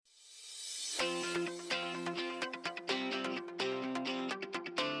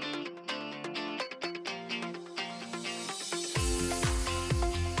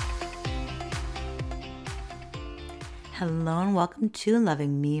Hello and welcome to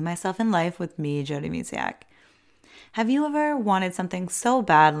Loving Me, Myself, and Life with me, Jody Musiak. Have you ever wanted something so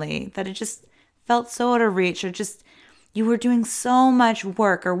badly that it just felt so out of reach, or just you were doing so much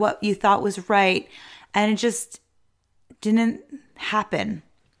work or what you thought was right and it just didn't happen?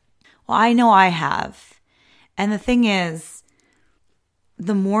 Well, I know I have. And the thing is,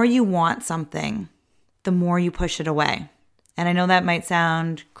 the more you want something, the more you push it away. And I know that might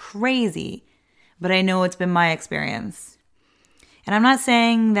sound crazy, but I know it's been my experience. And I'm not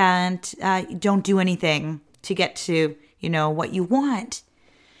saying that don't do anything to get to, what you want,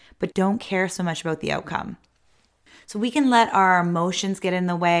 but don't care so much about the outcome. So we can let our emotions get in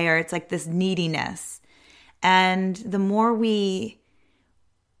the way, or it's like this neediness. And the more we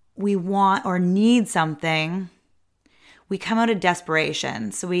want or need something, we come out of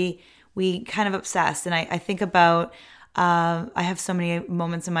desperation. So we kind of obsess. And I think about, I have so many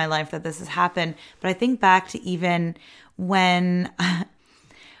moments in my life that this has happened, but I think back to even when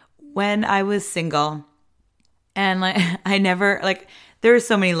I was single, and I never, there are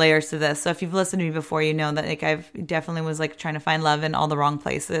so many layers to this. So if you've listened to me before, you know that I've definitely was trying to find love in all the wrong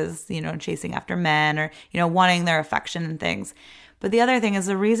places, chasing after men or, wanting their affection and things. But the other thing is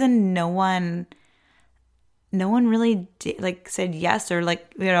the reason no one really said yes, or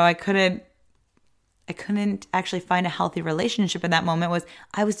I couldn't actually find a healthy relationship in that moment was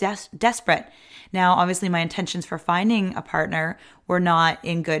I was desperate. Now, obviously my intentions for finding a partner were not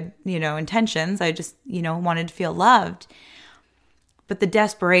in good, intentions. I just, wanted to feel loved. But the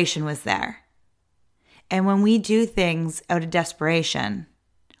desperation was there. And when we do things out of desperation,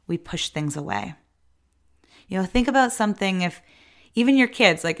 we push things away. Think about something, if even your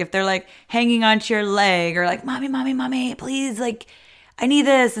kids, if they're hanging onto your leg or mommy, please, I need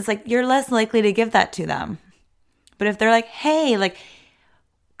this. It's you're less likely to give that to them. But if they're hey,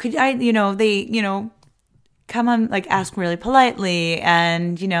 could I, they, come on, ask really politely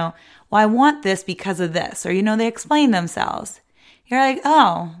and, well, I want this because of this. Or, they explain themselves. You're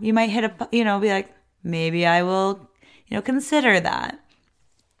oh, you might hit a, be maybe I will, consider that.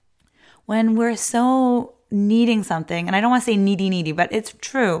 When we're so needing something, and I don't want to say needy, but it's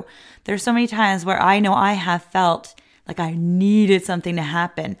true. There's so many times where I know I have felt I needed something to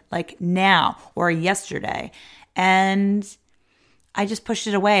happen, now or yesterday. And I just pushed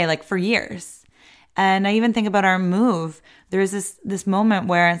it away for years. And I even think about our move. There was this moment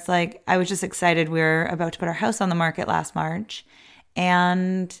where it's I was just excited. We were about to put our house on the market last March.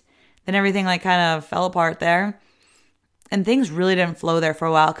 And then everything kind of fell apart there. And things really didn't flow there for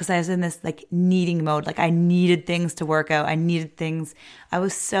a while because I was in this needing mode. I needed things to work out. I needed things. I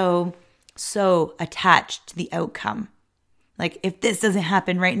was so attached to the outcome. If this doesn't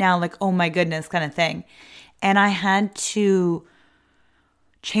happen right now, oh my goodness kind of thing. And I had to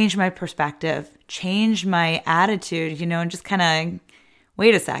change my perspective, change my attitude, and just kind of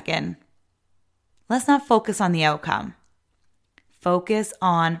wait a second. Let's not focus on the outcome. Focus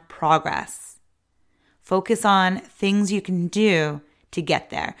on progress. Focus on things you can do to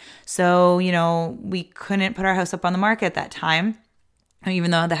get there. So, we couldn't put our house up on the market at that time, even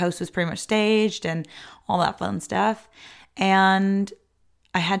though the house was pretty much staged and all that fun stuff. And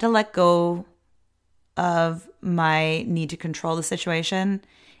I had to let go of my need to control the situation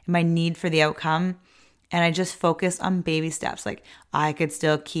and my need for the outcome. And I just focused on baby steps. I could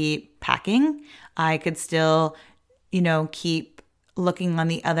still keep packing. I could still, keep looking on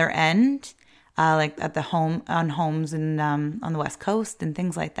the other end, at the homes and on the West Coast and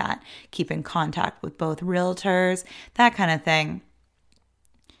things like that. Keep in contact with both realtors, that kind of thing.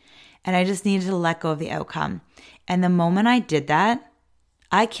 And I just needed to let go of the outcome. And the moment I did that,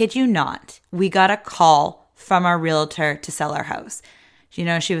 I kid you not, we got a call from our realtor to sell our house. She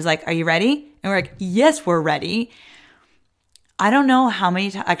was are you ready? And we're yes, we're ready. I don't know how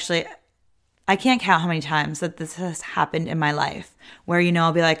many times, actually, I can't count how many times that this has happened in my life where,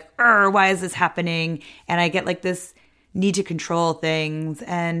 I'll be why is this happening? And I get this need to control things.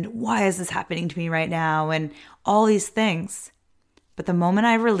 And why is this happening to me right now? And all these things. But the moment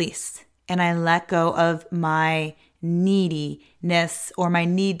I released and I let go of my neediness or my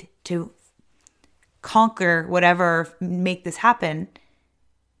need to conquer whatever, make this happen,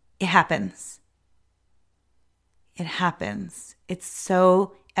 it happens. It happens. It's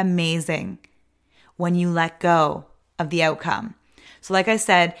so amazing when you let go of the outcome. So like I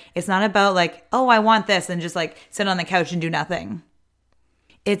said, it's not about oh, I want this and just sit on the couch and do nothing.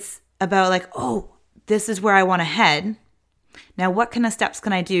 It's about oh, this is where I want to head. Now, what kind of steps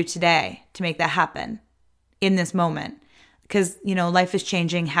can I do today to make that happen in this moment? Because, life is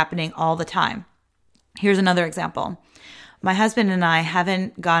changing, happening all the time. Here's another example. My husband and I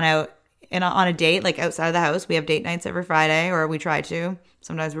haven't gone out on a date, like outside of the house. We have date nights every Friday, or we try to.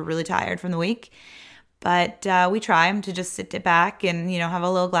 Sometimes we're really tired from the week. But we try to just sit back and, have a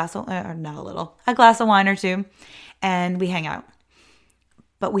little glass of, or not a little, a glass of wine or two, and we hang out.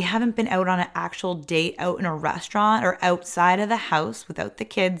 But we haven't been out on an actual date out in a restaurant or outside of the house without the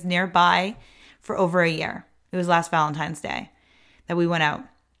kids nearby for over a year. It was last Valentine's Day that we went out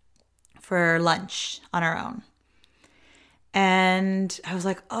for lunch on our own. And I was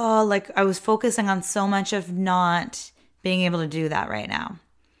like, I was focusing on so much of not being able to do that right now.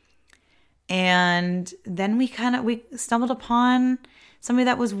 And then we stumbled upon somebody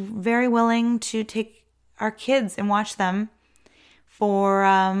that was very willing to take our kids and watch them for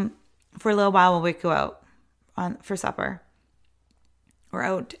a little while we go out for supper or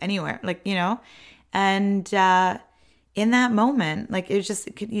out anywhere, and in that moment,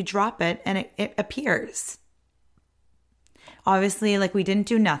 you drop it and it appears. Obviously, we didn't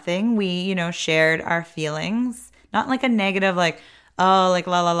do nothing. We, shared our feelings, not like a negative, la la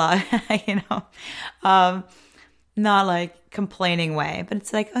la, not like complaining way, but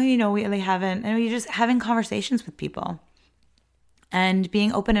it's we haven't, and we're just having conversations with people and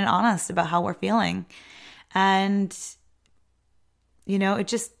being open and honest about how we're feeling. And, it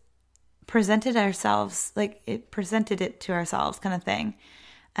just presented it to ourselves kind of thing.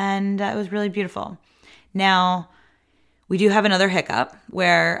 And it was really beautiful. Now, we do have another hiccup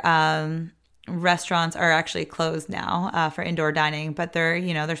where restaurants are actually closed now for indoor dining, but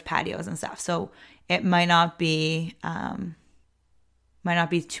there's patios and stuff. So it might not be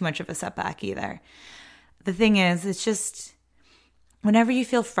too much of a setback either. The thing is, it's just whenever you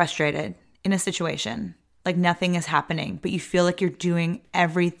feel frustrated in a situation, like nothing is happening, but you feel like you're doing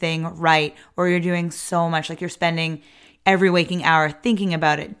everything right, or you're doing so much, like you're spending every waking hour thinking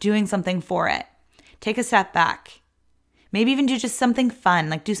about it, doing something for it. Take a step back. Maybe even do just something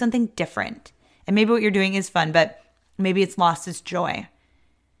fun, do something different. And maybe what you're doing is fun, but maybe it's lost its joy.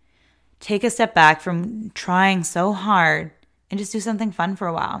 Take a step back from trying so hard and just do something fun for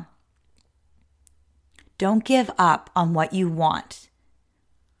a while. Don't give up on what you want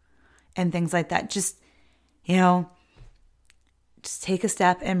and things like that. Just take a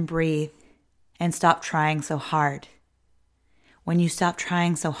step and breathe and stop trying so hard. When you stop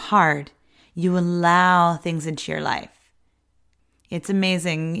trying so hard, you allow things into your life. It's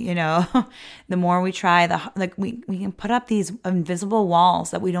amazing, the more we try, we can put up these invisible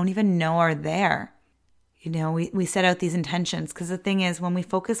walls that we don't even know are there. We set out these intentions, because the thing is, when we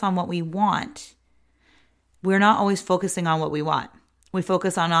focus on what we want, we're not always focusing on what we want. We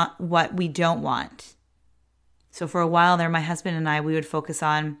focus on what we don't want. So for a while there, my husband and I, we would focus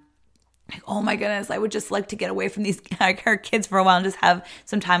on, oh my goodness, I would just like to get away from our kids for a while and just have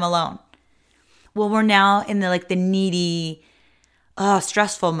some time alone. Well, we're now in the needy,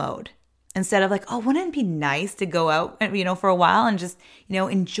 stressful mode. Instead of wouldn't it be nice to go out, for a while and just,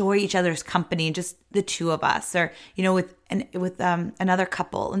 enjoy each other's company, just the two of us, or, with another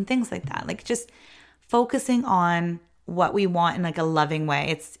couple and things like that. Just focusing on what we want in a loving way.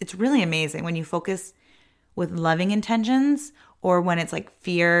 It's really amazing when you focus with loving intentions, or when it's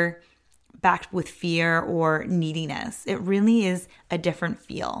fear backed with fear or neediness. It really is a different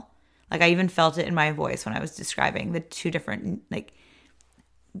feel. I even felt it in my voice when I was describing the two different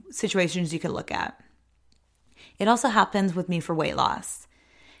situations you could look at. It also happens with me for weight loss.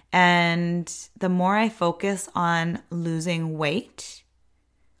 And the more I focus on losing weight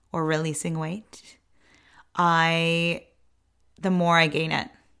or releasing weight, the more I gain it.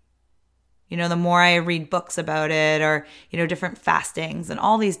 The more I read books about it, or, different fastings and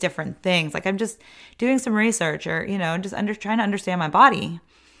all these different things. I'm just doing some research, or, just trying to understand my body.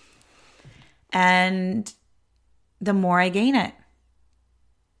 And the more I gain it,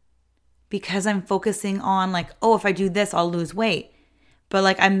 because I'm focusing on if I do this, I'll lose weight.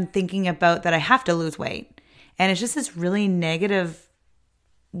 But I'm thinking about that I have to lose weight. And it's just this really negative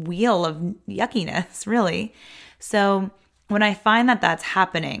wheel of yuckiness, really. So when I find that that's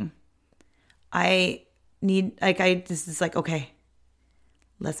happening, okay,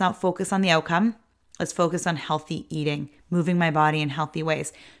 let's not focus on the outcome. Let's focus on healthy eating, moving my body in healthy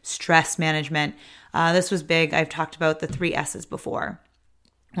ways, stress management. This was big. I've talked about the 3 S's before,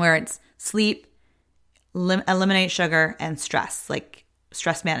 where it's sleep, eliminate sugar, and stress,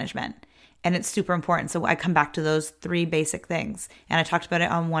 stress management. And it's super important. So I come back to those 3 basic things. And I talked about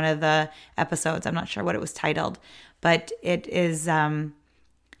it on one of the episodes. I'm not sure what it was titled, but it is,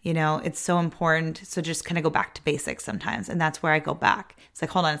 it's so important. So just kind of go back to basics sometimes. And that's where I go back.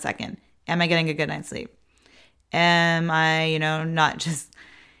 It's hold on a second. Am I getting a good night's sleep? Am I, not just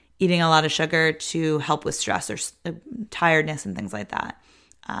eating a lot of sugar to help with stress or tiredness and things like that?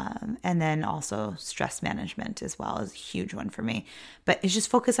 And then also stress management as well is a huge one for me. But it's just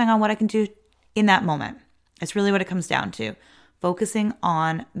focusing on what I can do in that moment. It's really what it comes down to. Focusing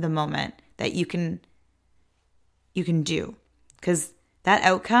on the moment that you can do. Because that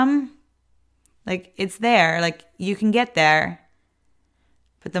outcome, like, it's there. Like, you can get there.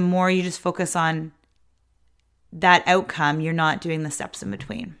 But the more you just focus on that outcome, you're not doing the steps in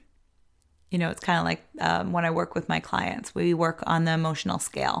between. It's kind of like when I work with my clients, we work on the emotional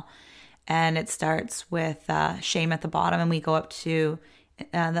scale, and it starts with shame at the bottom, and we go up to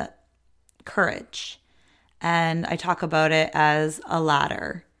the courage. And I talk about it as a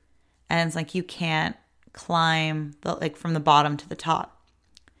ladder, and it's like you can't climb from the bottom to the top.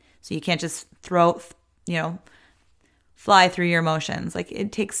 So you can't just fly through your emotions. Like,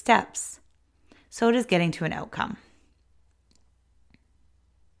 it takes steps. So does getting to an outcome.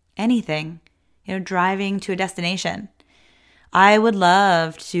 Anything, driving to a destination. I would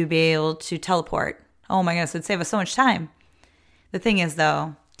love to be able to teleport. Oh my goodness, it would save us so much time. The thing is,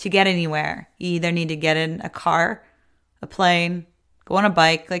 though, to get anywhere, you either need to get in a car, a plane, go on a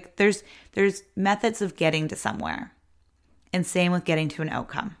bike. Like, there's methods of getting to somewhere. And same with getting to an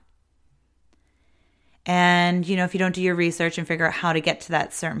outcome. And, if you don't do your research and figure out how to get to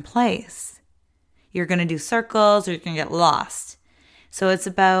that certain place, you're going to do circles or you're going to get lost. So it's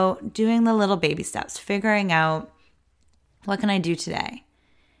about doing the little baby steps, figuring out what can I do today,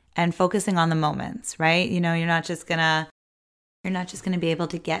 and focusing on the moments, right? You're not just gonna be able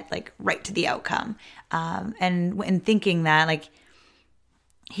to get like right to the outcome. And thinking that, like,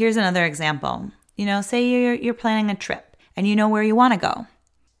 here's another example. Say you're planning a trip and you know where you want to go,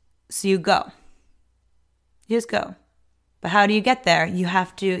 so you go. You just go. But how do you get there? You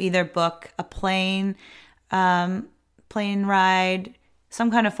have to either book a plane ride, some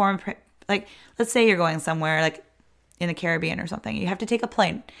kind of form, like, let's say you're going somewhere like in the Caribbean or something. You have to take a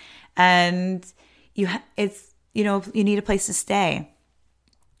plane, and you need a place to stay.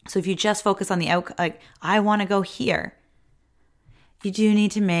 So if you just focus on the outcome, like, I want to go here, you do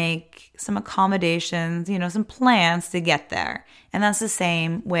need to make some accommodations, some plans to get there. And that's the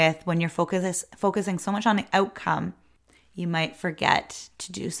same with when you're focusing so much on the outcome, you might forget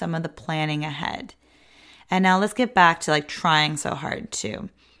to do some of the planning ahead. And now let's get back to like trying so hard too.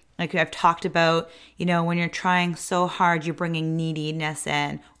 Like I've talked about, when you're trying so hard, you're bringing neediness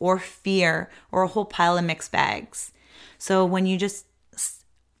in, or fear, or a whole pile of mixed bags. So when you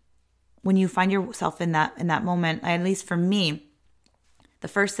find yourself in that moment, at least for me, the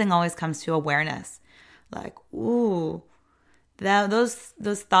first thing always comes to awareness. Like, ooh, those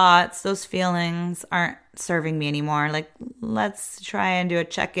thoughts, those feelings aren't serving me anymore. Like, let's try and do a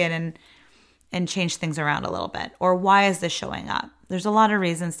check-in and change things around a little bit. Or why is this showing up? There's a lot of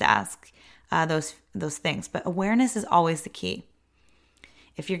reasons to ask those things, but awareness is always the key.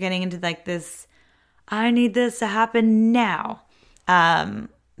 If you're getting into like this, I need this to happen now.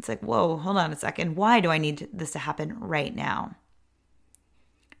 It's like, whoa, hold on a second. Why do I need this to happen right now?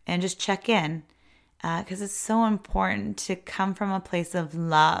 And just check in, because it's so important to come from a place of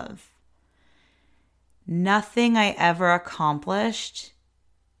love. Nothing I ever accomplished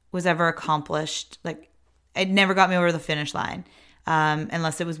was ever accomplished. Like, it never got me over the finish line,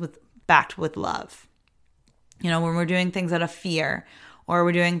 unless it was backed with love. When we're doing things out of fear, or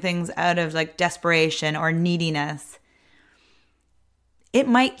we're doing things out of like desperation or neediness, it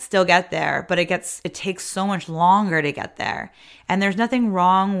might still get there, but it takes so much longer to get there. And there's nothing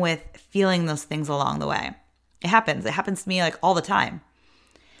wrong with feeling those things along the way. It happens. It happens to me like all the time.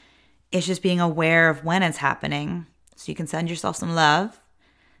 It's just being aware of when it's happening. So you can send yourself some love.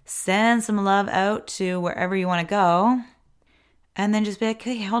 Send some love out to wherever you want to go. And then just be like,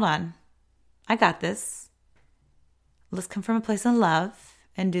 hey, hold on. I got this. Let's come from a place of love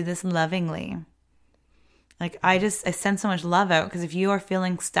and do this lovingly. Like, I send so much love out, because if you are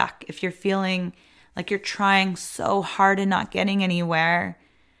feeling stuck, if you're feeling like you're trying so hard and not getting anywhere,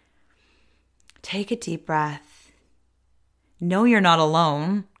 take a deep breath. Know you're not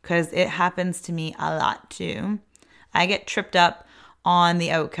alone, because it happens to me a lot too. I get tripped up on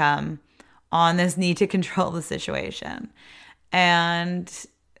the outcome, on this need to control the situation. And,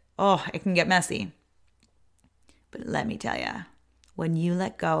 it can get messy. But let me tell you, when you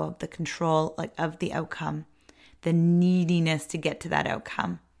let go of the control of the outcome, the neediness to get to that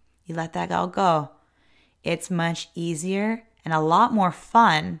outcome, you let that all go. It's much easier and a lot more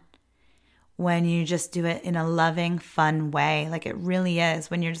fun when you just do it in a loving, fun way. Like it really is.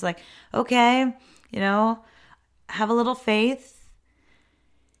 When you're just like, okay, have a little faith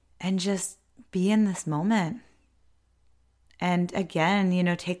and just be in this moment. And again,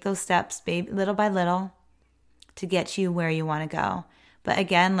 take those steps, baby, little by little, to get you where you want to go. But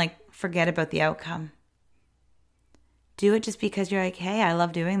again, like, forget about the outcome. Do it just because you're like, hey, I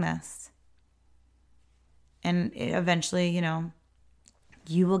love doing this. And eventually,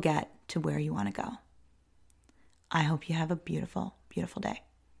 you will get to where you want to go. I hope you have a beautiful, beautiful day.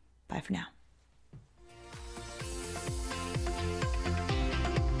 Bye for now.